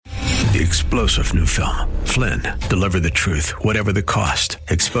The explosive new film, Flynn, deliver the truth, whatever the cost,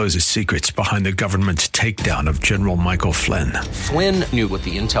 exposes secrets behind the government's takedown of General Michael Flynn. Flynn knew what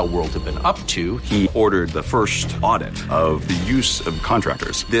the intel world had been up to. He ordered the first audit of the use of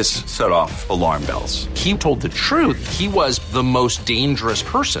contractors. This set off alarm bells. He told the truth. He was the most dangerous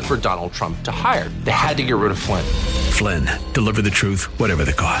person for Donald Trump to hire. They had to get rid of Flynn. Flynn, deliver the truth, whatever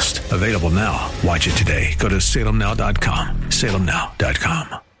the cost. Available now. Watch it today. Go to salemnow.com.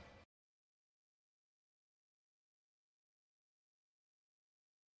 salemnow.com.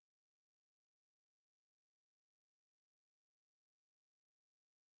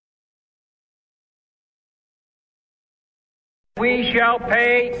 We shall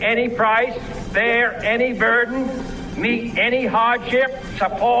pay any price, bear any burden, meet any hardship,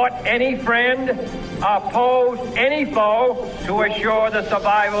 support any friend, oppose any foe to assure the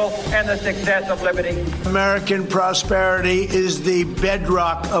survival and the success of liberty. American prosperity is the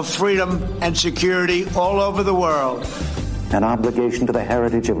bedrock of freedom and security all over the world. An obligation to the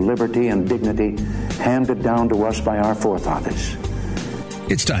heritage of liberty and dignity handed down to us by our forefathers.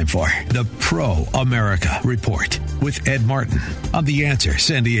 It's time for the Pro America Report with Ed Martin on The Answer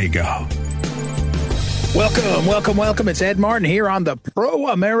San Diego. Welcome. It's Ed Martin here on the Pro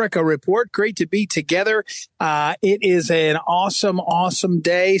America Report. Great to be together. It is an awesome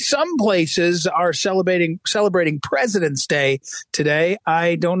day. Some places are celebrating President's Day today.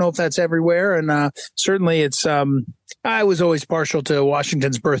 I don't know if that's everywhere, and certainly it's I was always partial to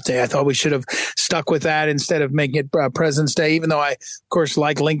Washington's birthday. I thought we should have stuck with that instead of making it President's Day, even though I, of course,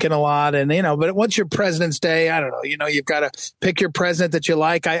 like Lincoln a lot. And, but what's your President's Day? I don't know. You've got to pick your president that you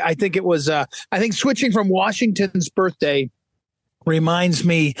like. I think it was I think switching from Washington's birthday reminds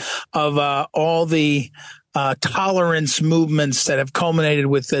me of all the tolerance movements that have culminated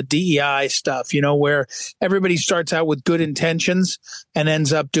with the DEI stuff, where everybody starts out with good intentions and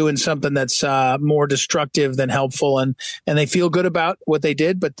ends up doing something that's more destructive than helpful. And they feel good about what they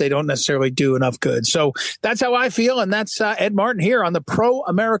did, but they don't necessarily do enough good. So that's how I feel. And that's Ed Martin here on the Pro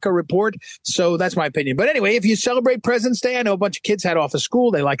America Report. So that's my opinion. But anyway, if you celebrate President's Day, I know a bunch of kids had off of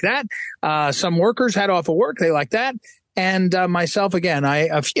school. They like that. Some workers had off of work. They like that. And myself, again,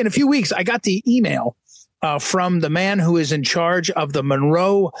 in a few weeks, I got the email from the man who is in charge of the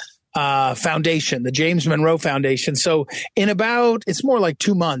Monroe Foundation, the James Monroe Foundation. So it's more like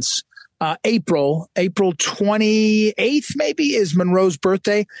 2 months, April 28th maybe is Monroe's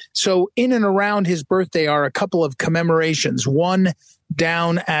birthday. So in and around his birthday are a couple of commemorations, one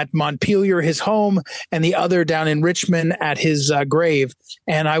down at Montpelier, his home, and the other down in Richmond at his grave.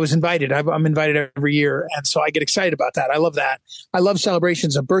 And I was invited. I'm invited every year. And so I get excited about that. I love that. I love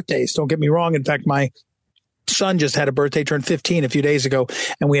celebrations of birthdays. Don't get me wrong. In fact, my son just had a birthday, turned 15 a few days ago,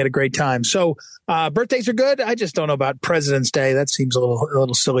 and we had a great time. So birthdays are good. I just don't know about President's Day. That seems a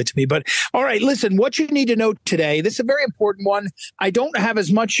little silly to me. But all right, listen, what you need to know today, this is a very important one. I don't have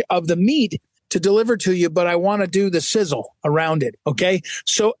as much of the meat to deliver to you, but I want to do the sizzle around it. Okay.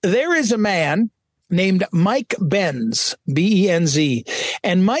 So there is a man named Mike Benz, B-E-N-Z.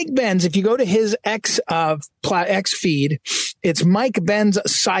 And Mike Benz, if you go to his X feed, it's Mike Benz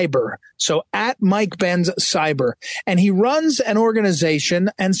Cyber. So at Mike Benz Cyber. And he runs an organization.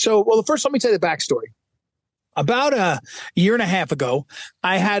 And so, first, let me tell you the backstory. About a year and a half ago,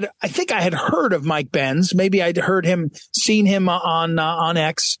 I think I had heard of Mike Benz. Maybe I'd seen him on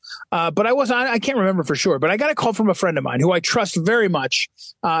X, but I can't remember for sure. But I got a call from a friend of mine who I trust very much.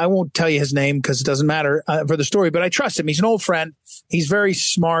 I won't tell you his name because it doesn't matter for the story, but I trust him. He's an old friend. He's very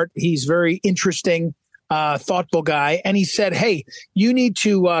smart. He's very interesting, thoughtful guy. And he said, "Hey, you need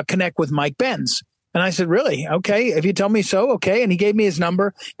to connect with Mike Benz." And I said, "Really? Okay. If you tell me so, okay." And he gave me his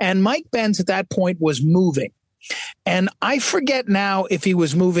number. And Mike Benz at that point was moving. And I forget now if he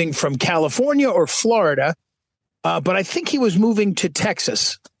was moving from California or Florida, but I think he was moving to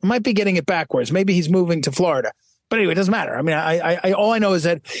Texas. I might be getting it backwards. Maybe he's moving to Florida. But anyway, it doesn't matter. I mean, I all I know is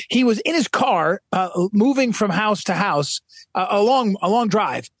that he was in his car, moving from house to house, a long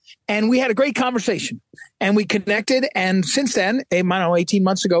drive. And we had a great conversation. And we connected. And since then, 18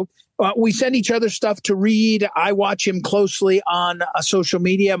 months ago, we send each other stuff to read. I watch him closely on social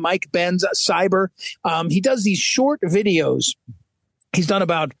media, Mike Benz Cyber. He does these short videos.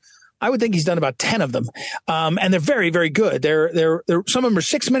 I would think he's done about 10 of them. And they're very, very good. They're some of them are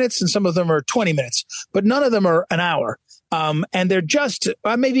 6 minutes and some of them are 20 minutes, but none of them are an hour. And they're just,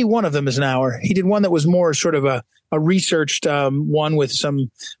 maybe one of them is an hour. He did one that was more sort of a researched one with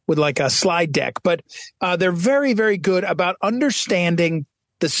like a slide deck, but they're very, very good about understanding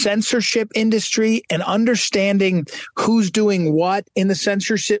the censorship industry and understanding who's doing what in the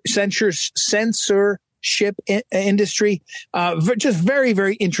censorship ship industry. Just very,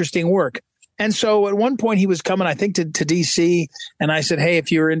 very interesting work. And so at one point he was coming, I think, to D.C. And I said, hey,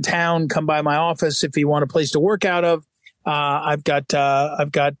 if you're in town, come by my office if you want a place to work out of. I've got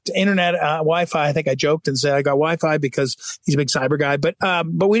internet, Wi-Fi. I think I joked and said I got Wi-Fi because he's a big cyber guy, but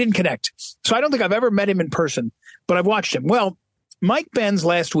we didn't connect. So I don't think I've ever met him in person, but I've watched him. Well, Mike Benz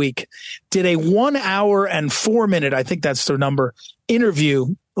last week did a 1 hour and 4 minute, I think that's the number, interview,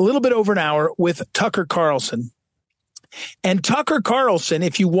 a little bit over an hour with Tucker Carlson. And Tucker Carlson,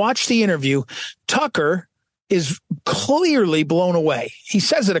 if you watch the interview, Tucker is clearly blown away. He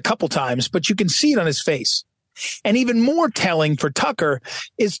says it a couple times, but you can see it on his face. And even more telling for Tucker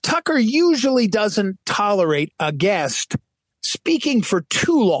is Tucker usually doesn't tolerate a guest speaking for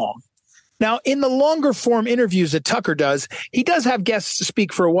too long. Now, in the longer form interviews that Tucker does, he does have guests to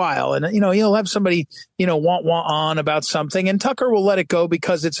speak for a while. And, he'll have somebody, want on about something. And Tucker will let it go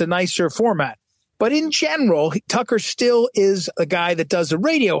because it's a nicer format. But in general, Tucker still is a guy that does a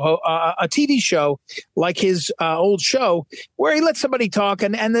a TV show like his old show where he lets somebody talk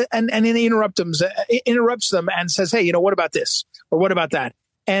and then he interrupts them and says, hey, what about this? Or what about that?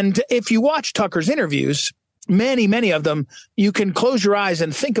 And if you watch Tucker's interviews, many, many of them, you can close your eyes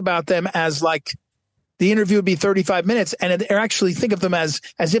and think about them as like the interview would be 35 minutes. And actually think of them as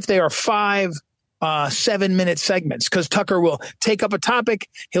if they are 7-minute segments, because Tucker will take up a topic,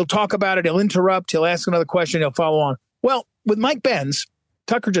 he'll talk about it, he'll interrupt, he'll ask another question, he'll follow on. Well, with Mike Benz,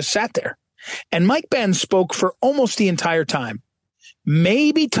 Tucker just sat there, and Mike Benz spoke for almost the entire time.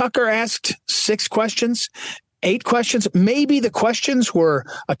 Maybe Tucker asked 6 questions, 8 questions. Maybe the questions were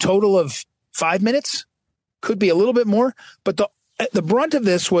a total of 5 minutes, could be a little bit more, but the brunt of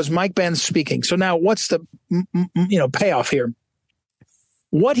this was Mike Benz speaking. So now what's the payoff here?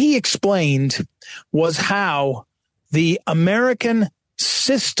 What he explained was how the American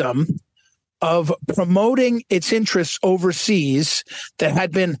system of promoting its interests overseas that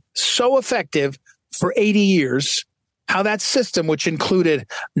had been so effective for 80 years, how that system, which included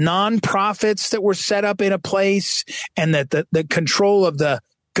nonprofits that were set up in a place and that the control of the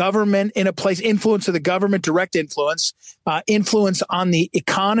government in a place, influence of the government, direct influence, influence on the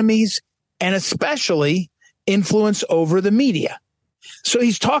economies, and especially influence over the media. So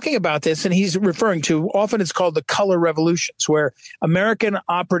he's talking about this, and he's referring to, often it's called the color revolutions, where American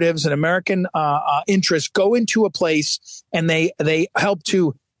operatives and American interests go into a place and they help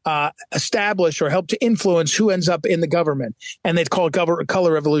to establish or help to influence who ends up in the government. And they call it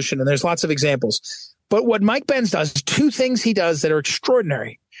color revolution. And there's lots of examples. But what Mike Benz does, 2 things he does that are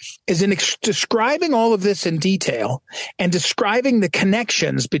extraordinary, is in describing all of this in detail and describing the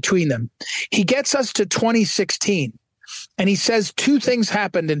connections between them. He gets us to 2016. And he says 2 things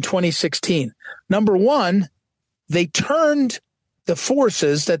happened in 2016. Number one, they turned the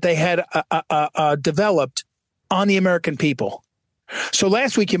forces that they had developed on the American people. So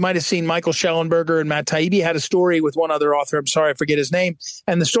last week, you might have seen Michael Schellenberger and Matt Taibbi had a story with one other author. I'm sorry, I forget his name.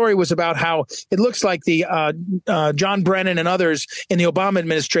 And the story was about how it looks like the John Brennan and others in the Obama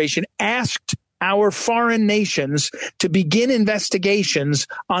administration asked our foreign nations to begin investigations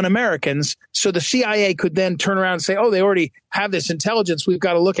on Americans so the CIA could then turn around and say, oh, they already have this intelligence, we've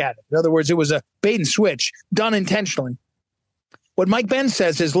got to look at it. In other words, it was a bait and switch done intentionally. What Mike Benz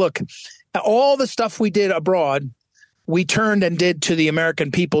says is, look, all the stuff we did abroad, we turned and did to the American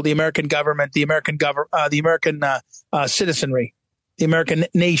people, the American government, the American citizenry, the American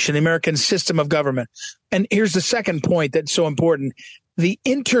nation, the American system of government. And here's the second point that's so important. The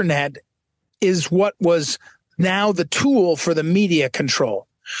internet is what was now the tool for the media control.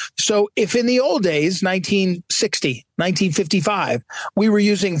 So if in the old days, 1960, 1955, we were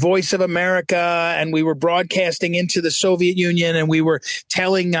using Voice of America and we were broadcasting into the Soviet Union and we were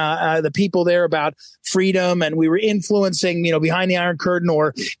telling the people there about freedom and we were influencing, behind the Iron Curtain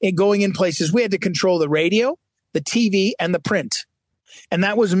or going in places, we had to control the radio, the TV, and the print. And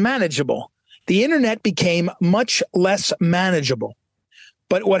that was manageable. The internet became much less manageable.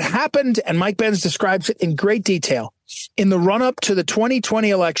 But what happened, and Mike Benz describes it in great detail, in the run-up to the 2020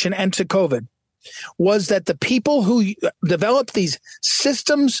 election and to COVID, was that the people who developed these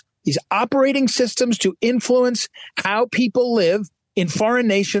systems, these operating systems to influence how people live in foreign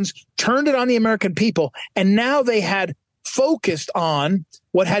nations, turned it on the American people. And now they had focused on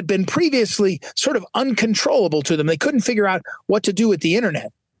what had been previously sort of uncontrollable to them. They couldn't figure out what to do with the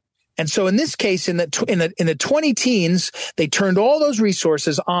internet. And so in this case, in the 20-teens, they turned all those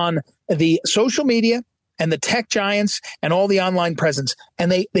resources on the social media and the tech giants and all the online presence. And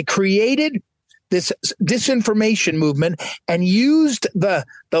they created this disinformation movement and used the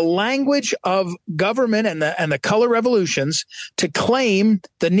language of government and the color revolutions to claim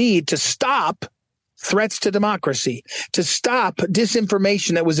the need to stop threats to democracy, to stop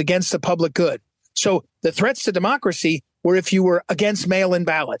disinformation that was against the public good. So the threats to democracy were if you were against mail-in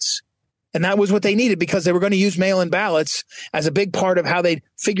ballots. And that was what they needed because they were going to use mail-in ballots as a big part of how they'd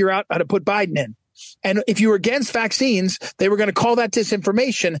figure out how to put Biden in. And if you were against vaccines, they were going to call that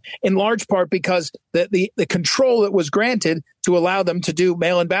disinformation in large part because the control that was granted to allow them to do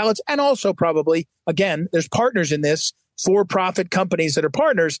mail-in ballots. And also probably, again, there's partners in this, for-profit companies that are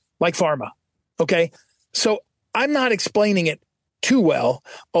partners like pharma. OK, so I'm not explaining it too well,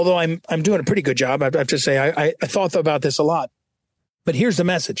 although I'm doing a pretty good job. I have to say I thought about this a lot. But here's the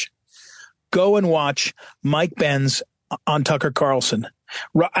message. Go and watch Mike Benz on Tucker Carlson.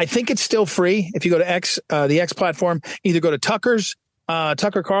 I think it's still free. If you go to X, the X platform, either go to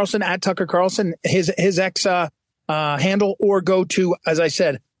Tucker Carlson, at Tucker Carlson, his X handle, or go to, as I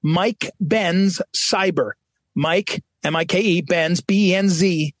said, Mike Benz Cyber. Mike, M-I-K-E, Benz,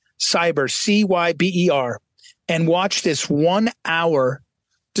 B-E-N-Z, Cyber, C-Y-B-E-R. And watch this 1 hour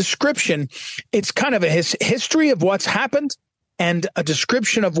description. It's kind of a history of what's happened and a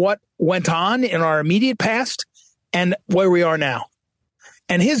description of what went on in our immediate past and where we are now.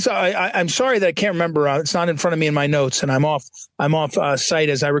 And I'm sorry that I can't remember. It's not in front of me in my notes, and I'm off site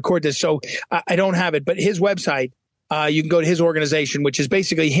as I record this, so I don't have it. But his website, you can go to his organization, which is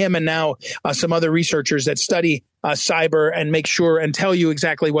basically him and now some other researchers that study cyber and make sure and tell you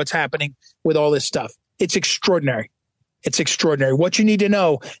exactly what's happening with all this stuff. It's extraordinary. It's extraordinary. What you need to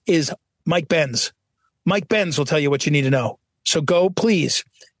know is Mike Benz. Mike Benz will tell you what you need to know. So go, please,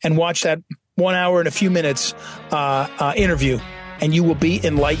 and watch that 1 hour and a few minutes interview, and you will be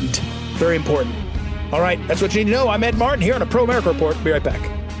enlightened. Very important. All right, that's what you need to know. I'm Ed Martin here on a Pro America Report. Be right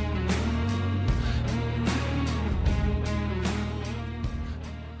back.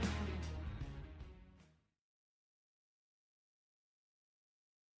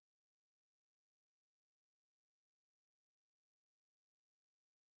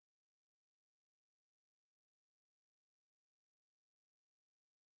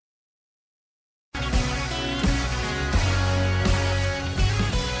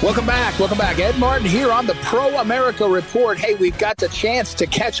 Welcome back. Welcome back. Ed Martin here on the Pro America Report. Hey, we've got the chance to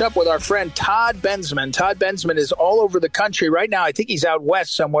catch up with our friend Todd Bensman. Todd Bensman is all over the country right now. I think he's out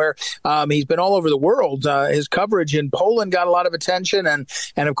west somewhere. He's been all over the world. His coverage in Poland got a lot of attention and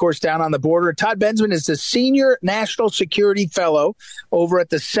of course, down on the border. Todd Bensman is the Senior National Security Fellow over at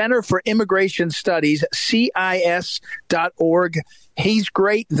the Center for Immigration Studies, CIS.org. He's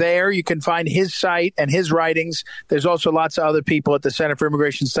great there. You can find his site and his writings. There's also lots of other people at the Center for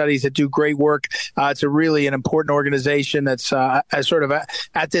Immigration Studies that do great work. It's really an important organization that's sort of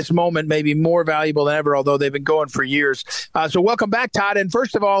at this moment maybe more valuable than ever, although they've been going for years. So welcome back, Todd. And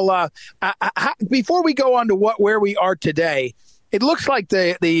first of all, before we go on to where we are today, it looks like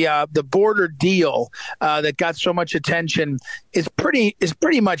the border deal that got so much attention is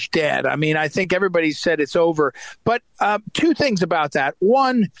pretty much dead. I mean, I think everybody said it's over. But two things about that.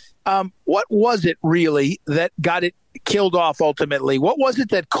 One, what was it really that got it killed off ultimately? What was it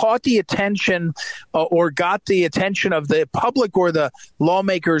that caught the attention or got the attention of the public or the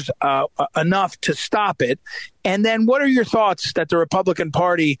lawmakers enough to stop it? And then what are your thoughts that the Republican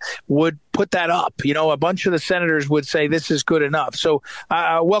Party would put that up? You know, a bunch of the senators would say this is good enough. So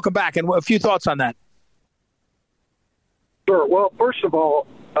welcome back. And a few thoughts on that. Sure. Well, first of all,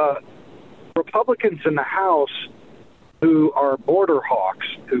 Republicans in the House who are border hawks,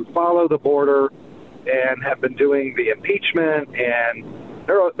 who follow the border and have been doing the impeachment, and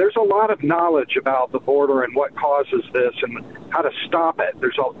there's a lot of knowledge about the border and what causes this and how to stop it.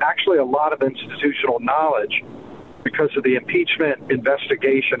 There's actually a lot of institutional knowledge because of the impeachment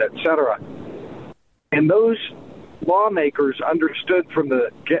investigation, et cetera. And those lawmakers understood from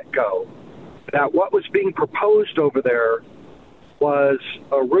the get-go that what was being proposed over there was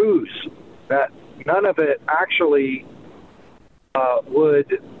a ruse, that none of it actually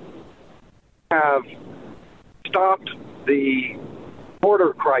would have stopped the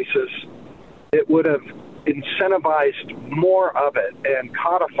border crisis. It would have incentivized more of it and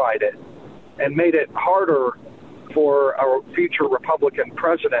codified it and made it harder for a future Republican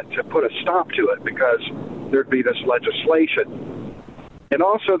president to put a stop to it because there'd be this legislation. And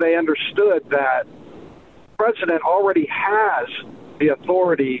also they understood that the president already has the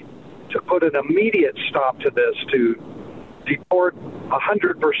authority to put an immediate stop to this, to deport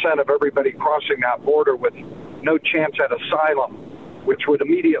 100% of everybody crossing that border with no chance at asylum, which would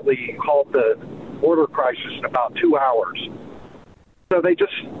immediately halt the border crisis in about 2 hours. So they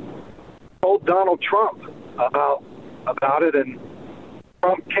just told Donald Trump about it, and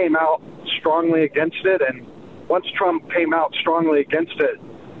Trump came out strongly against it. And once Trump came out strongly against it,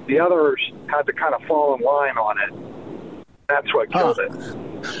 the others had to kind of fall in line on it. That's what killed it.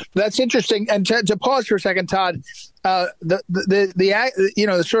 That's interesting. And to pause for a second, Todd,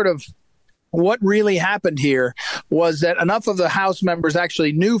 the sort of what really happened here was that enough of the House members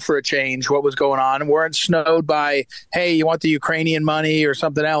actually knew for a change what was going on and weren't snowed by, hey, you want the Ukrainian money or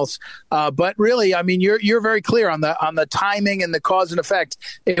something else. But really, I mean, you're very clear on the timing and the cause and effect.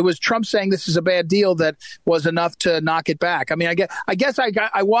 It was Trump saying this is a bad deal that was enough to knock it back. I mean, I guess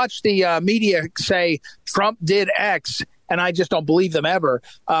I watched the media say Trump did X, and I just don't believe them ever.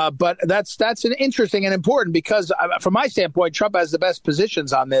 But that's an interesting and important because from my standpoint, Trump has the best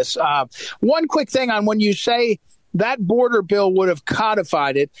positions on this. One quick thing on when you say that border bill would have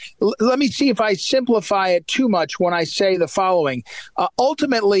codified it. Let me see if I simplify it too much when I say the following.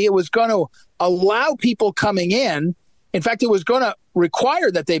 Ultimately, it was going to allow people coming in. In fact, it was going to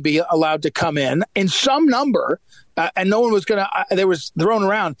require that they be allowed to come in some number. And no one was going to, there was thrown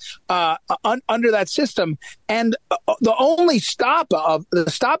around under that system. And the only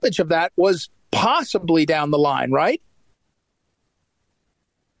stoppage of that was possibly down the line, right?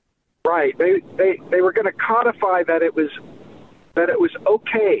 Right. They were going to codify that it was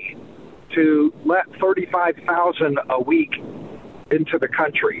okay to let 35,000 a week into the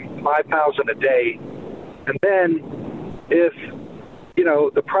country, 5,000 a day. And then if,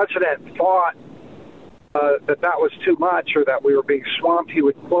 the president thought that was too much or that we were being swamped, he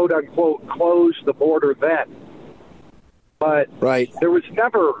would, quote unquote, close the border then. But there was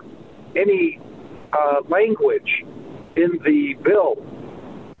never any language in the bill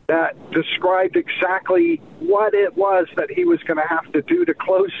that described exactly what it was that he was going to have to do to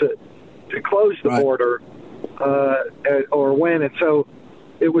close the border, or when. And so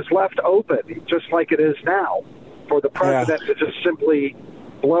it was left open, just like it is now, for the president to just simply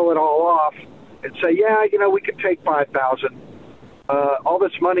blow it all off and say, we could take 5,000. All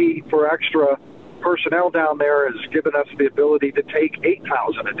this money for extra personnel down there has given us the ability to take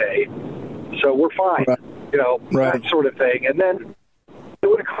 8,000 a day. So we're fine, that sort of thing. And then it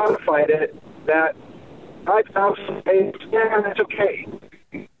would have codified it that 5,000 a day, that's okay.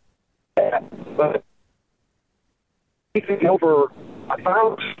 But anything over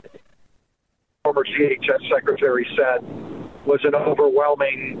 1,000, former CHS secretary said, was an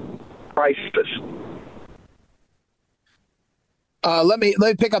overwhelming crisis. Let me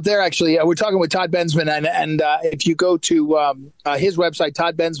pick up there, actually. We're talking with Todd Bensman, and if you go to his website,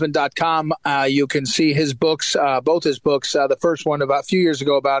 toddbensman.com, you can see his books, both his books. The first one about a few years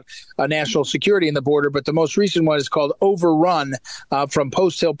ago about national security in the border, but the most recent one is called Overrun from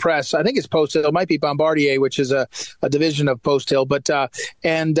Post Hill Press. I think it's Post Hill. It might be Bombardier, which is a division of Post Hill. But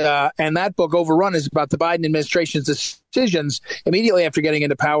and that book, Overrun, is about the Biden administration's decisions immediately after getting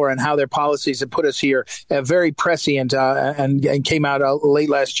into power and how their policies have put us here. Very prescient and came out late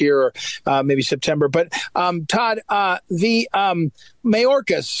last year or maybe September. But Todd, the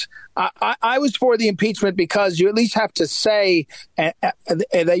Mayorkas, I was for the impeachment because you at least have to say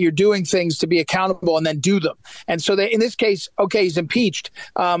that you're doing things to be accountable and then do them. And so in this case, okay, he's impeached.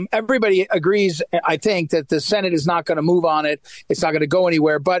 Everybody agrees, I think, that the Senate is not going to move on it. It's not going to go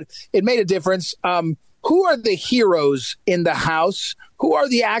anywhere. But it made a difference. Who are the heroes in the House? Who are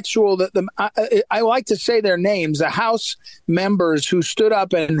the actual, I like to say their names, the House members who stood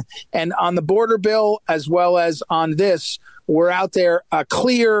up and on the border bill as well as on this were out there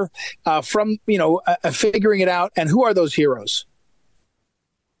clear from, figuring it out. And who are those heroes?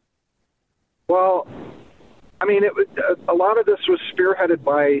 Well, I mean, a lot of this was spearheaded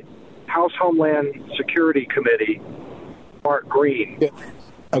by House Homeland Security Committee, Mark Green. Yeah.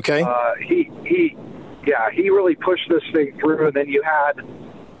 Okay. He really pushed this thing through, and then you had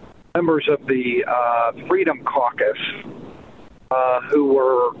members of the Freedom Caucus who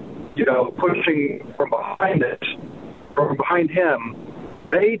were, pushing from behind him.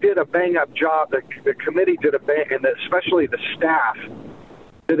 They did a bang-up job. The committee did and especially the staff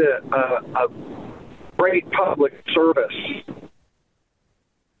did a great public service,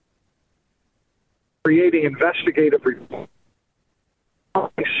 creating investigative reports. A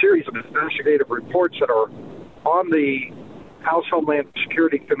series of investigative reports that are on the House Homeland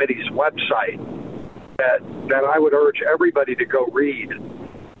Security Committee's website that I would urge everybody to go read.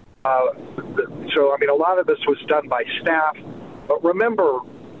 So, I mean, a lot of this was done by staff, but remember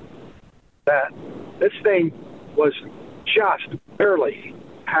that this thing was just barely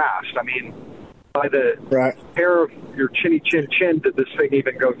passed. I mean, by the hair of your chinny chin chin did this thing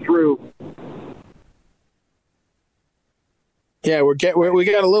even go through. Yeah, we got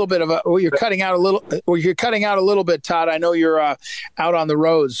a little bit of you're cutting out a little. You're cutting out a little bit, Todd. I know you're out on the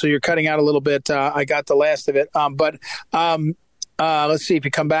road, so you're cutting out a little bit. I got the last of it. Let's see if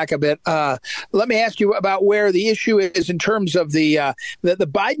you come back a bit. Let me ask you about where the issue is in terms of the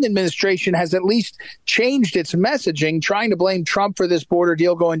Biden administration has at least changed its messaging, trying to blame Trump for this border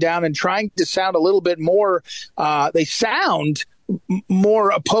deal going down and trying to sound a little bit more. They sound more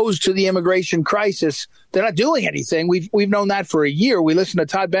opposed to the immigration crisis. They're not doing anything. We've known that for a year. We listened to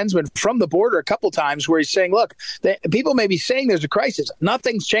Todd Bensman from the border a couple times where he's saying, look, people may be saying there's a crisis.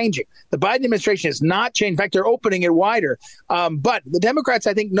 Nothing's changing. The Biden administration has not changed. In fact, they're opening it wider. But the Democrats,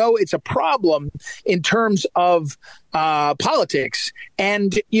 I think, know it's a problem in terms of politics.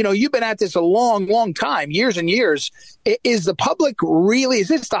 And, you've been at this a long, long time, years and years. Is the public really, is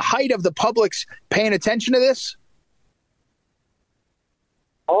this the height of the public's paying attention to this?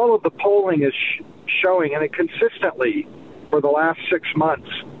 All of the polling is showing, and it consistently for the last 6 months,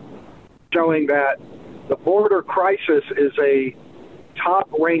 showing that the border crisis is a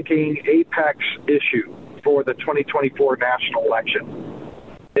top-ranking apex issue for the 2024 national election.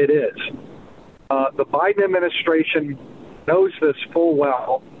 It is. The Biden administration knows this full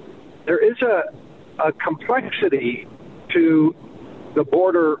well. There is a complexity to the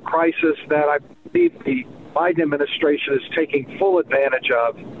border crisis that I believe the Biden administration is taking full advantage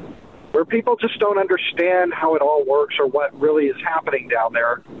of, where people just don't understand how it all works or what really is happening down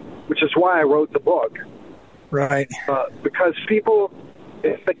there, which is why I wrote the book. Right. Because people,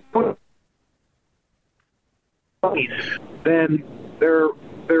 if they don't, then they're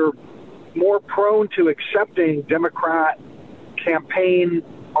more prone to accepting Democrat campaign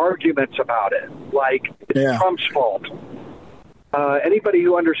arguments about it, like it's Trump's fault. Anybody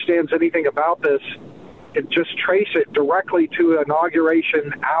who understands anything about this can just trace it directly to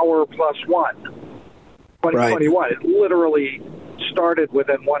inauguration hour plus one, 2021. Right. It literally started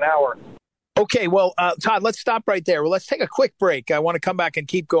within 1 hour. Okay, well, Todd, let's stop right there. Well, let's take a quick break. I want to come back and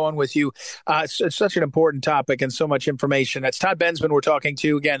keep going with you. It's such an important topic and so much information. That's Todd Bensman we're talking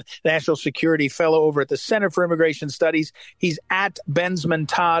to, again, National Security Fellow over at the Center for Immigration Studies. He's at Bensman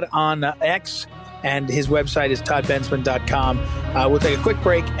Todd on X, and his website is toddbensman.com. We'll take a quick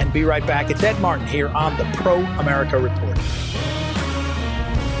break and be right back. It's Ed Martin here on the Pro America Report.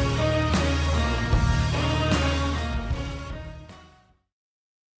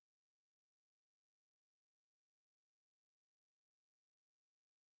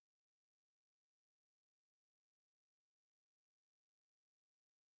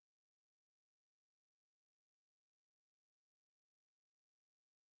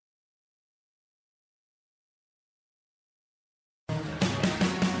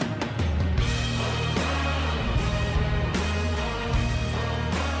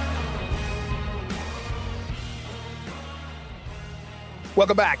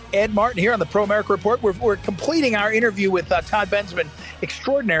 Welcome back. Ed Martin here on the Pro America Report. We're completing our interview with Todd Bensman.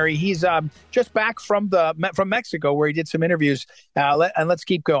 Extraordinary. He's just back from Mexico where he did some interviews. And let's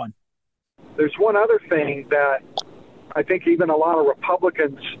keep going. There's one other thing that I think even a lot of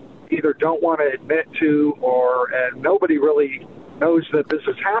Republicans either don't want to admit to and nobody really knows that this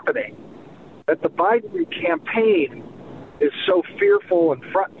is happening, that the Biden campaign is so fearful and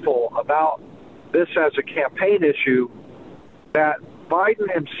fretful about this as a campaign issue that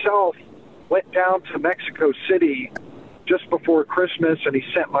Biden himself went down to Mexico City just before Christmas, and he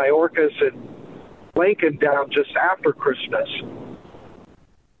sent Mayorkas and Blinken down just after Christmas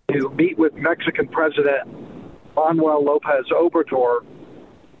to meet with Mexican President Manuel Lopez Obrador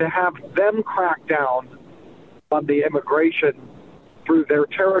to have them crack down on the immigration through their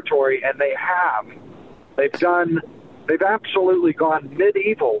territory, and they have. They've absolutely gone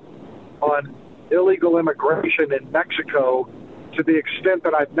medieval on illegal immigration in Mexico to the extent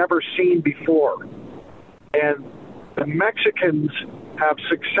that I've never seen before. And the Mexicans have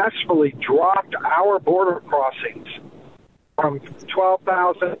successfully dropped our border crossings from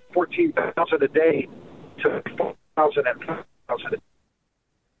 12,000, 14,000 a day to 4,000 and 5,000.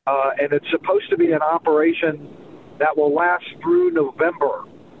 And it's supposed to be an operation that will last through November,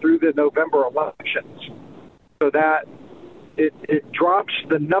 through the November elections, so that it drops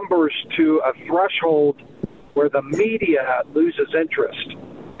the numbers to a threshold where the media loses interest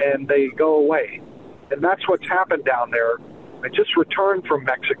and they go away. And that's what's happened down there. I just returned from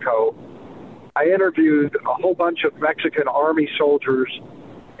Mexico. I interviewed a whole bunch of Mexican Army soldiers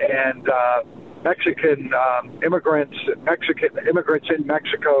and Mexican immigrants in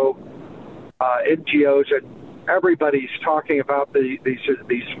Mexico, NGOs, and everybody's talking about these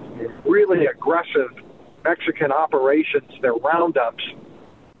really aggressive Mexican operations. They're roundups,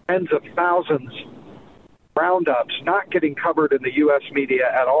 tens of thousands roundups, not getting covered in the U.S. media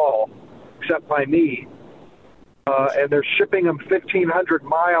at all, except by me. And they're shipping them 1,500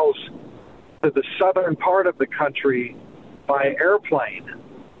 miles to the southern part of the country by airplane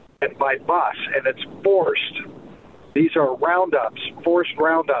and by bus, and it's forced. These are roundups, forced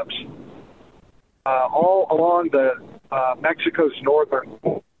roundups, all along the Mexico's northern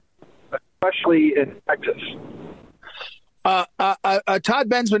border, especially in Texas. Todd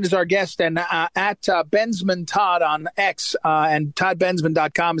Bensman is our guest, and at Bensman Todd on X, and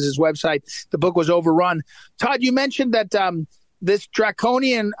toddbensman.com is his website. The book was Overrun. Todd, you mentioned that this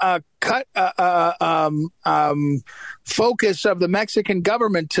draconian focus of the Mexican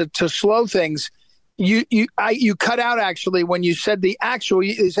government to slow things. You cut out actually when you said the actual.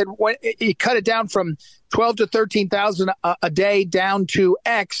 You said when you cut it down from 12 to 13,000 a day down to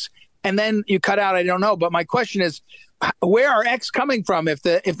X, and then you cut out I don't know. But my question is, where are X coming from if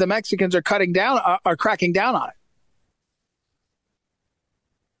the Mexicans are cracking down on it?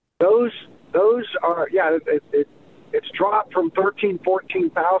 Those are it's dropped from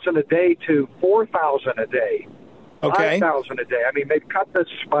 14,000 a day to 4,000 a day, 5,000 a day. I mean, they've cut this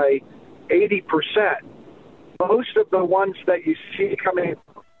by 80%. Most of the ones that you see coming,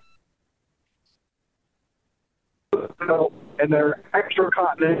 and they're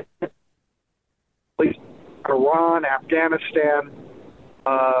extracontinental, Iran, Afghanistan,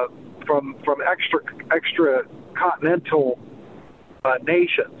 from extra continental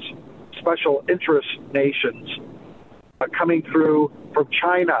nations, special interest nations, coming through from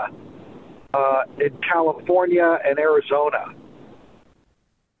China, in California and Arizona.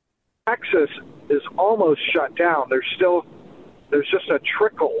 Texas is almost shut down. There's just a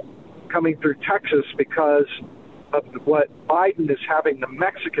trickle coming through Texas because of what Biden is having the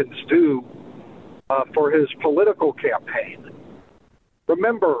Mexicans do for his political campaign.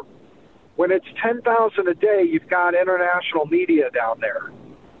 Remember, when it's 10,000 a day, you've got international media down there.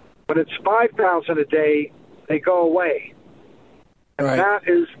 When it's 5,000 a day, they go away. And right. That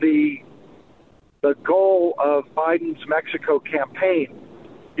is the goal of Biden's Mexico campaign.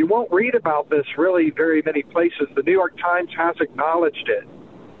 You won't read about this really very many places. The New York Times has acknowledged it,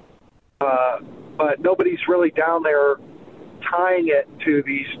 but nobody's really down there tying it to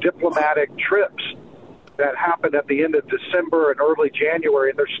these diplomatic trips that happened at the end of December and early January,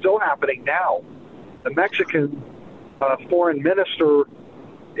 and they're still happening now. The Mexican foreign minister,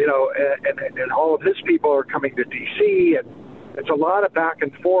 and all of his people are coming to D.C., and it's a lot of back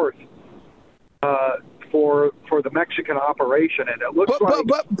and forth for the Mexican operation, and it looks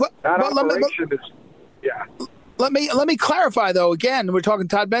that operation is, yeah. Let me clarify though. Again, we're talking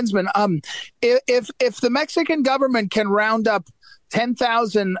Todd Bensman. If the Mexican government can round up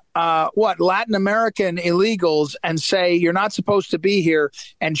 10,000 Latin American illegals and say you're not supposed to be here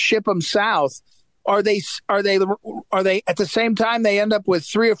and ship them south, are they at the same time they end up with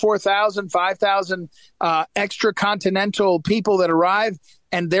 3,000 or 4,000, 5,000 extra continental people that arrive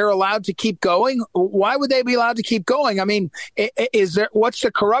and they're allowed to keep going? Why would they be allowed to keep going? I mean, what's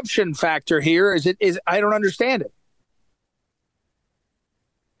the corruption factor here? I don't understand it.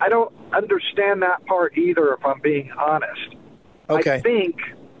 I don't understand that part either, if I'm being honest. Okay. I think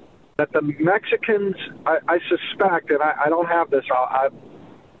that the Mexicans, I suspect, and I don't have this, I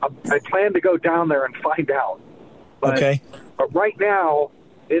plan to go down there and find out. But right now,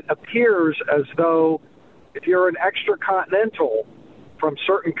 it appears as though if you're an extracontinental from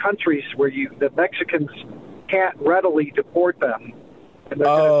certain countries where the Mexicans can't readily deport them, and they're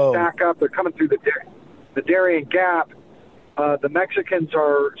going to stack up, they're coming through the Darien Gap, the Mexicans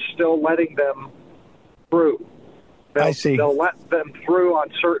are still letting them through. I see. They'll let them through on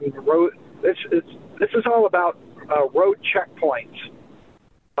certain road. This is all about road checkpoints.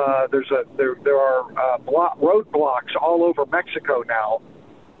 There are roadblocks all over Mexico now,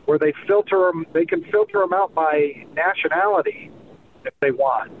 where they filter them. They can filter them out by nationality if they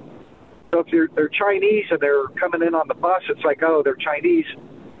want. So if they're Chinese and they're coming in on the bus, it's like, oh, they're Chinese.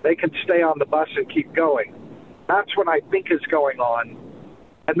 They can stay on the bus and keep going. That's what I think is going on.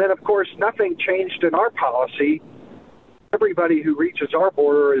 And then, of course, nothing changed in our policy. Everybody who reaches our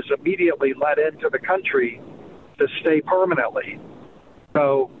border is immediately let into the country to stay permanently.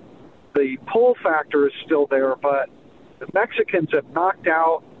 So the pull factor is still there, but the Mexicans have knocked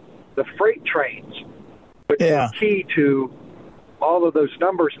out the freight trains, which is key to all of those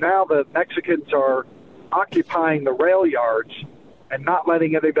numbers. Now the Mexicans are occupying the rail yards and not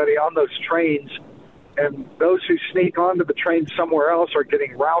letting anybody on those trains, and those who sneak onto the train somewhere else are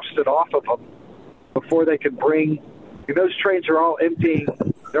getting rousted off of them before they can bring. Those trains are all emptying.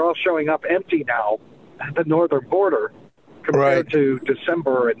 They're all showing up empty now at the northern border compared to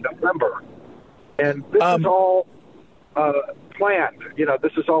December and November. And this is all planned.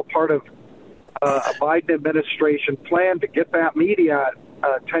 This is all part of a Biden administration plan to get that media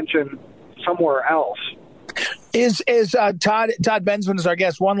attention somewhere else. Is Todd Bensman is our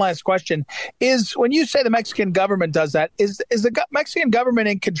guest. One last question: is when you say the Mexican government does that, is the Mexican government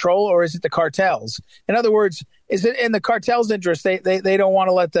in control, or is it the cartels? In other words, is it in the cartels' interest? They don't want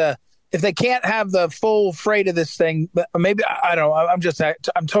to let if they can't have the full freight of this thing, maybe I don't know.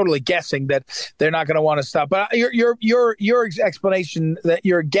 I'm totally guessing that they're not going to want to stop. But your explanation, that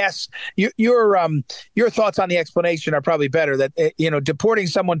your guess, your thoughts on the explanation are probably better. That deporting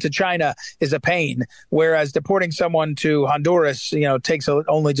someone to China is a pain, whereas deporting someone to Honduras, takes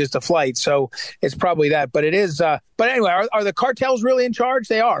only just a flight. So it's probably that. But it is. But anyway, are the cartels really in charge?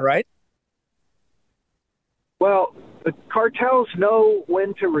 They are, right? Well, the cartels know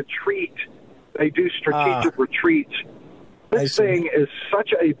when to retreat. They do strategic retreats. This thing is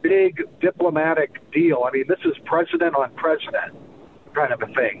such a big diplomatic deal. I mean, this is president on president kind of a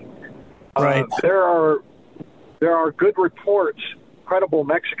thing. Right. There are good reports, credible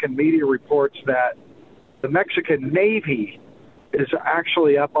Mexican media reports, that the Mexican Navy is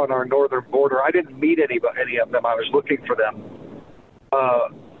actually up on our northern border. I didn't meet any of them. I was looking for them.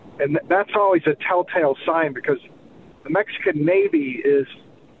 And that's always a telltale sign, because the Mexican Navy is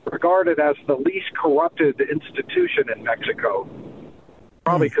regarded as the least corrupted institution in Mexico.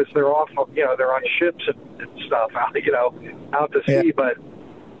 Probably because they're they're on ships and stuff out to sea. Yeah. But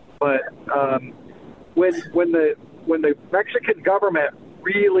when the Mexican government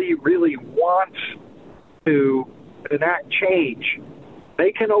really, really wants to enact change,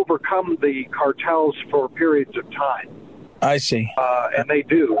 they can overcome the cartels for periods of time. I see. And they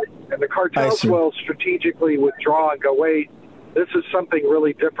do. And the cartels will strategically withdraw and go, wait, this is something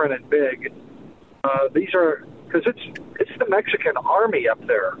really different and big. These are, because it's the Mexican army up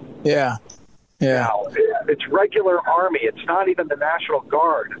there. Yeah. Yeah. Now, it's regular army. It's not even the National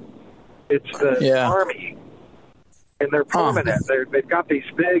Guard. It's the army. And they're permanent. They've got these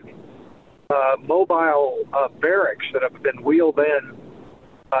big mobile barracks that have been wheeled in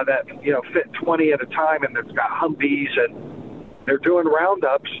that fit 20 at a time, and it's got Humvees, and they're doing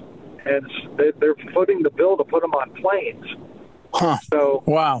roundups, and they're footing the bill to put them on planes. So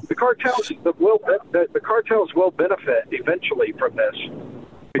wow, the cartels will benefit eventually from this,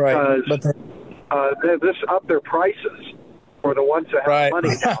 because this up their prices for the ones that have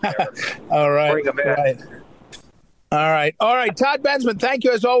money down there. All right, bring them in. All right. Todd Bensman, thank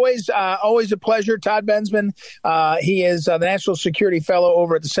you as always. Always a pleasure. Todd Bensman, he is the National Security Fellow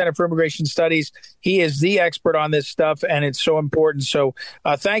over at the Center for Immigration Studies. He is the expert on this stuff, and it's so important. So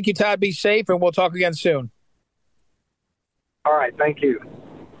thank you, Todd. Be safe, and we'll talk again soon. All right. Thank you.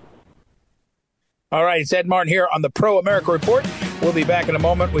 All right. It's Ed Martin here on the Pro America Report. We'll be back in a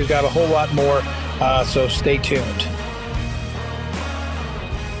moment. We've got a whole lot more, so stay tuned.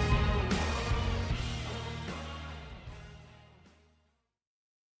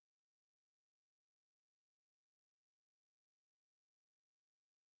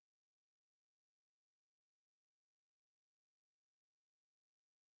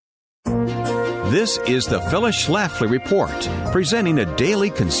 This is the Phyllis Schlafly Report, presenting a daily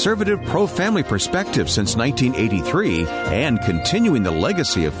conservative pro-family perspective since 1983 and continuing the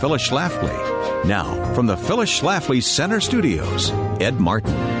legacy of Phyllis Schlafly. Now, from the Phyllis Schlafly Center Studios, Ed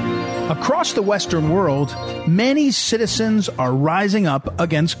Martin. Across the Western world, many citizens are rising up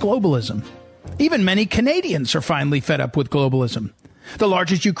against globalism. Even many Canadians are finally fed up with globalism. The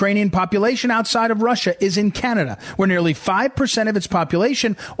largest Ukrainian population outside of Russia is in Canada, where nearly 5% of its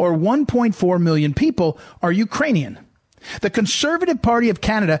population, or 1.4 million people, are Ukrainian. The Conservative Party of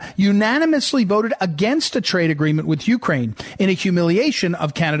Canada unanimously voted against a trade agreement with Ukraine in a humiliation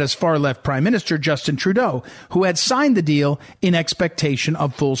of Canada's far-left Prime Minister, Justin Trudeau, who had signed the deal in expectation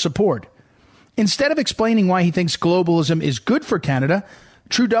of full support. Instead of explaining why he thinks globalism is good for Canada,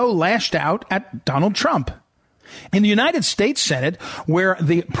 Trudeau lashed out at Donald Trump. In the United States Senate, where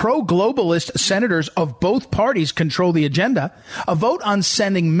the pro-globalist senators of both parties control the agenda, a vote on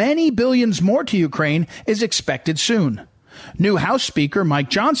sending many billions more to Ukraine is expected soon. New House Speaker Mike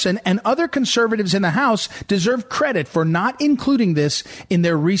Johnson and other conservatives in the House deserve credit for not including this in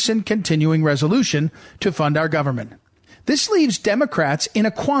their recent continuing resolution to fund our government. This leaves Democrats in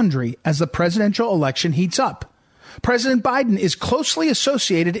a quandary as the presidential election heats up. President Biden is closely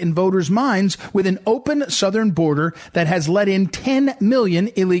associated in voters' minds with an open southern border that has let in 10 million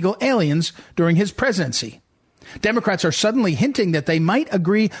illegal aliens during his presidency. Democrats are suddenly hinting that they might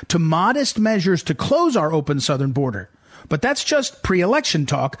agree to modest measures to close our open southern border. But that's just pre-election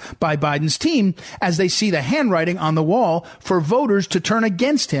talk by Biden's team, as they see the handwriting on the wall for voters to turn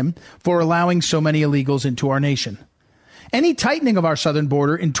against him for allowing so many illegals into our nation. Any tightening of our southern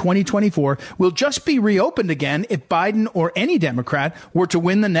border in 2024 will just be reopened again if Biden or any Democrat were to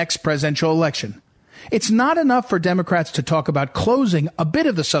win the next presidential election. It's not enough for Democrats to talk about closing a bit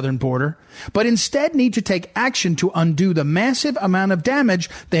of the southern border, but instead need to take action to undo the massive amount of damage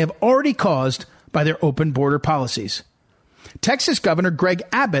they have already caused by their open border policies. Texas Governor Greg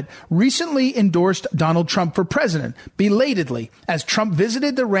Abbott recently endorsed Donald Trump for president, belatedly, as Trump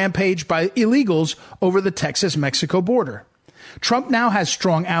visited the rampage by illegals over the Texas-Mexico border. Trump now has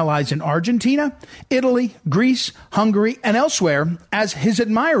strong allies in Argentina, Italy, Greece, Hungary, and elsewhere, as his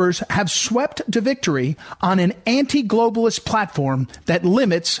admirers have swept to victory on an anti-globalist platform that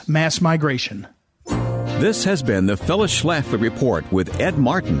limits mass migration. This has been the Phyllis Schlafly Report with Ed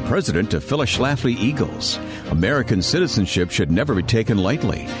Martin, president of Phyllis Schlafly Eagles. American citizenship should never be taken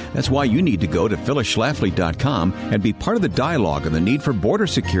lightly. That's why you need to go to phyllisschlafly.com and be part of the dialogue on the need for border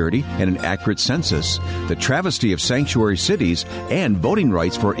security and an accurate census, the travesty of sanctuary cities, and voting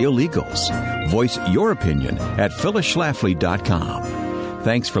rights for illegals. Voice your opinion at phyllisschlafly.com.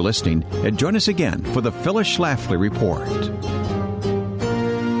 Thanks for listening, and join us again for the Phyllis Schlafly Report.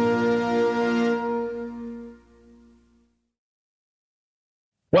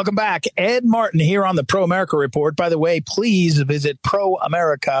 Welcome back. Ed Martin here on the Pro America Report. By the way, please visit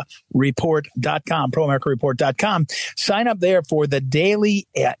proamericareport.com, proamericareport.com. Sign up there for the daily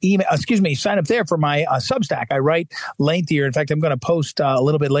email. Sign up there for my Substack. I write lengthier. In fact, I'm going to post a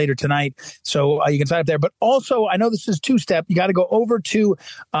little bit later tonight, so you can sign up there. But also, I know this is two-step. You got to go over to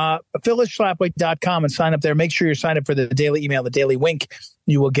phyllisschlafly.com and sign up there. Make sure you're signed up for the daily email, the daily wink.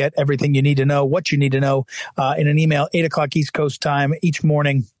 You will get everything you need to know, what you need to know in an email, 8 o'clock East Coast time each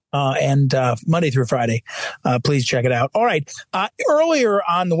morning and Monday through Friday. Please check it out. All right. Earlier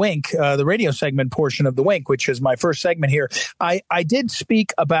on the Wink, the radio segment portion of the Wink, which is my first segment here, I did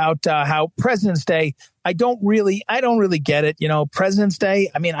speak about how President's Day, I don't really get it. You know, President's Day.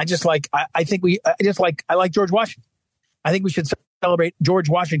 I mean, I like George Washington. I think we should celebrate George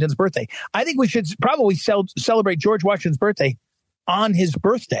Washington's birthday. I think we should probably celebrate George Washington's birthday on his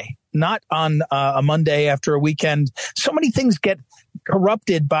birthday, not on a Monday after a weekend. So many things get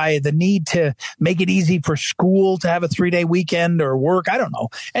corrupted by the need to make it easy for school to have a 3-day weekend or work. I don't know.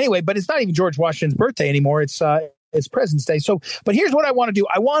 Anyway, but it's not even George Washington's birthday anymore. It's President's Day. So, but here's what I want to do.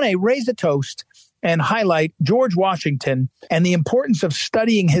 I want to raise a toast and highlight George Washington and the importance of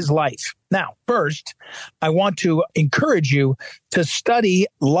studying his life. Now, first, I want to encourage you to study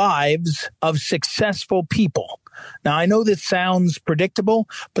lives of successful people. Now, I know this sounds predictable,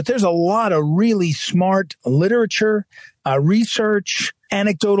 but there's a lot of really smart literature, research,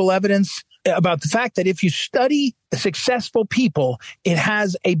 anecdotal evidence about the fact that if you study successful people, it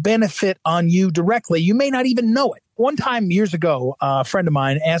has a benefit on you directly. You may not even know it. One time years ago, a friend of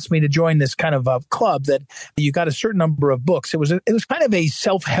mine asked me to join this kind of club that you got a certain number of books. It was kind of a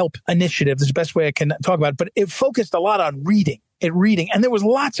self-help initiative. That's the best way I can talk about it, but it focused a lot on reading. And there was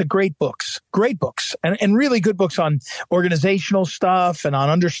lots of great books and really good books on organizational stuff and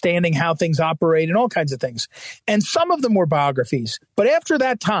on understanding how things operate and all kinds of things. And some of them were biographies. But after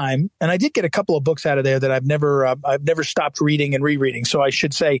that time, and I did get a couple of books out of there that I've never stopped reading and rereading. So I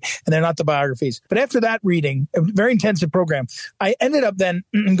should say, and they're not the biographies. But after that reading, a very intensive program, I ended up then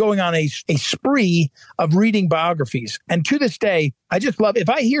going on a spree of reading biographies. And to this day, I just love, if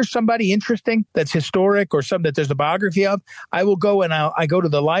I hear somebody interesting that's historic or something that there's a biography of, I will go and I go to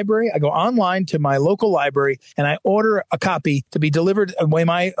the library. I go online to my local library and I order a copy to be delivered. The way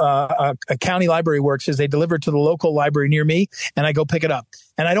my county library works is they deliver it to the local library near me and I go pick it up.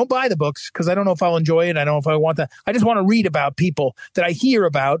 And I don't buy the books because I don't know if I'll enjoy it. I don't know if I want that. I just want to read about people that I hear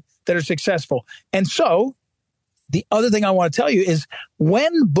about that are successful. And so the other thing I want to tell you is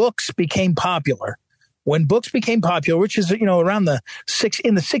when books became popular, which is, around in the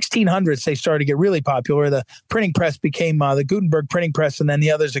 1600s, they started to get really popular. The printing press became the Gutenberg printing press, and then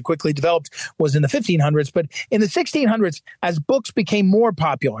the others that quickly developed was in the 1500s. But in the 1600s, as books became more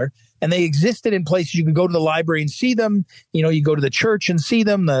popular, and they existed in places you could go to the library and see them, you go to the church and see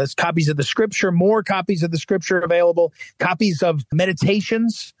them, the copies of the scripture, more copies of the scripture available, copies of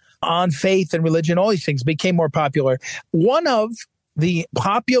meditations on faith and religion, all these things became more popular. One of the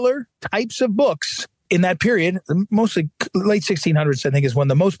popular types of books in that period, mostly late 1600s, I think is when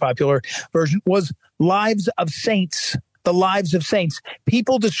the most popular version was Lives of Saints. The Lives of Saints,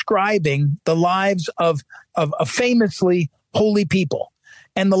 people describing the lives of famously holy people.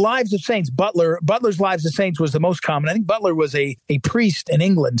 And the Lives of Saints, Butler's Lives of Saints was the most common. I think Butler was a priest in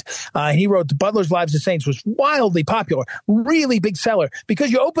England. He wrote Butler's Lives of Saints was wildly popular, really big seller.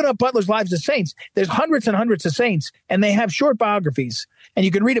 Because you open up Butler's Lives of Saints, there's hundreds and hundreds of saints, and they have short biographies. And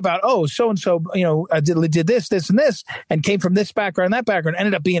you can read about, so-and-so, did this, this, and this, and came from this background, that background,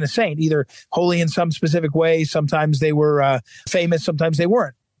 ended up being a saint, either holy in some specific way. Sometimes they were famous, sometimes they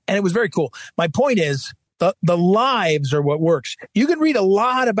weren't. And it was very cool. My point is, the lives are what works. You can read a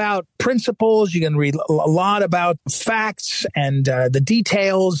lot about principles. You can read a lot about facts and the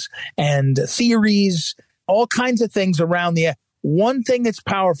details and theories, all kinds of things around the. One thing that's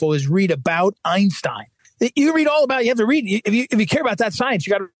powerful is read about Einstein. You read all about. You have to read if you care about that science.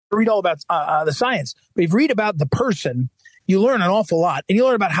 You got to read all about the science. But if you read about the person, you learn an awful lot, and you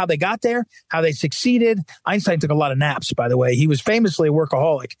learn about how they got there, how they succeeded. Einstein took a lot of naps, by the way. He was famously a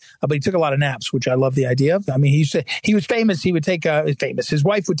workaholic, but he took a lot of naps, which I love the idea of. I mean, he was famous. He would take his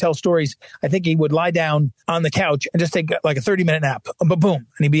wife would tell stories. I think he would lie down on the couch and just take like a 30-minute nap, but boom, and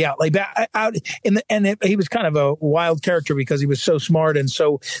he'd be out he was kind of a wild character because he was so smart and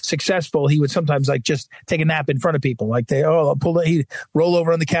so successful. He would sometimes like just take a nap in front of people, like he'd roll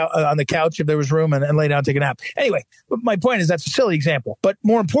over on the couch if there was room and lay down and take a nap. Anyway, my point is that's a silly example. But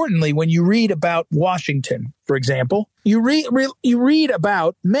more importantly, when you read about Washington, for example, you read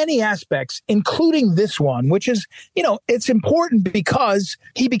about many aspects, including this one, which is, it's important because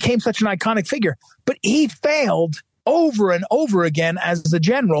he became such an iconic figure. But he failed over and over again as the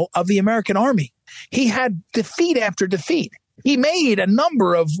general of the American army. He had defeat after defeat. He made a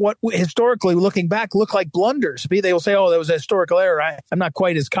number of what historically, looking back, look like blunders. They will say, oh, there was a historical error. I'm not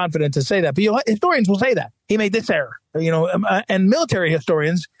quite as confident to say that. But historians will say that. He made this error. And military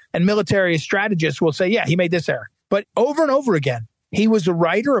historians and military strategists will say, yeah, he made this error. But over and over again, he was a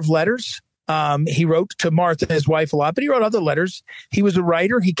writer of letters. He wrote to Martha, his wife, a lot, but he wrote other letters. He was a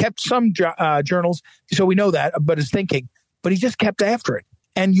writer. He kept some journals, so we know that, but his thinking. But he just kept after it.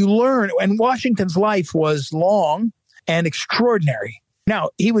 And you learn, and Washington's life was long and extraordinary. Now,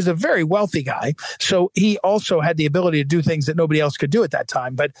 he was a very wealthy guy, so he also had the ability to do things that nobody else could do at that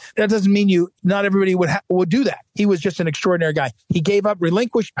time. But that doesn't mean not everybody would do that. He was just an extraordinary guy. He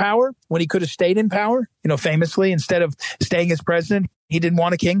relinquished power when he could have stayed in power, famously, instead of staying as president. He didn't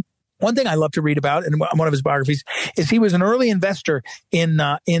want a king. One thing I love to read about in one of his biographies is he was an early investor in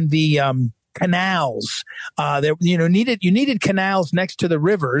the canals. You needed canals next to the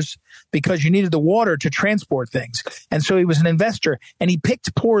rivers because you needed the water to transport things. And so he was an investor, and he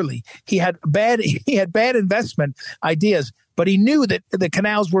picked poorly. He had bad investment ideas, but he knew that the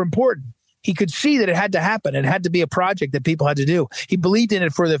canals were important. He could see that it had to happen. It had to be a project that people had to do. He believed in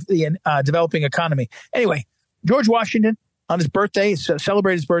it for the developing economy. Anyway, George Washington, on his birthday,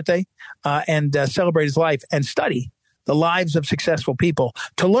 celebrate his birthday and celebrate his life and study the lives of successful people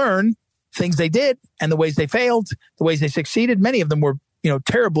to learn things they did and the ways they failed, the ways they succeeded. Many of them were,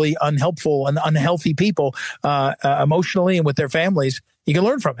 terribly unhelpful and unhealthy people emotionally and with their families. You can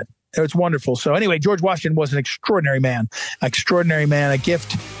learn from it. It's wonderful. So anyway, George Washington was an extraordinary man, a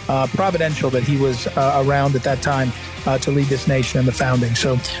gift, providential that he was around at that time to lead this nation in the founding.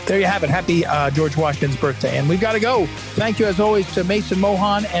 So there you have it. Happy George Washington's birthday. And we've got to go. Thank you, as always, to Mason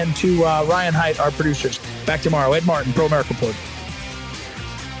Mohan and to Ryan Haidt, our producers. Back tomorrow. Ed Martin, Pro America Report.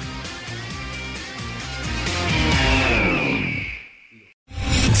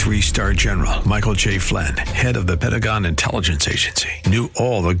 Three-star General Michael J. Flynn, head of the Pentagon Intelligence Agency, knew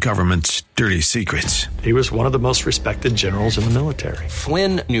all the government's dirty secrets. He was one of the most respected generals in the military.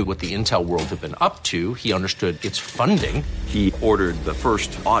 Flynn knew what the intel world had been up to. He understood its funding. He ordered the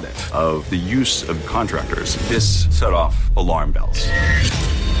first audit of the use of contractors. This set off alarm bells.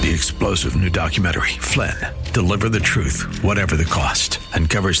 The explosive new documentary, Flynn, Deliver the Truth, Whatever the Cost,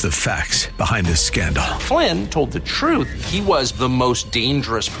 uncovers the facts behind this scandal. Flynn told the truth. He was the most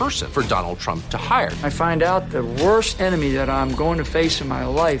dangerous person for Donald Trump to hire. I find out the worst enemy that I'm going to face in my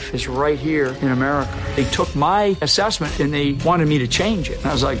life is right here in America. They took my assessment and they wanted me to change it. And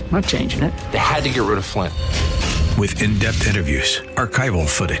I was like, I'm not changing it. They had to get rid of Flynn. With in-depth interviews, archival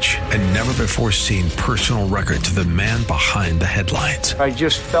footage, and never-before-seen personal records of the man behind the headlines. I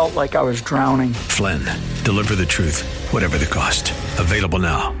just felt like I was drowning. Flynn, Deliver the Truth, Whatever the Cost. Available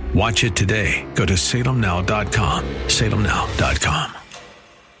now. Watch it today. Go to salemnow.com. salemnow.com.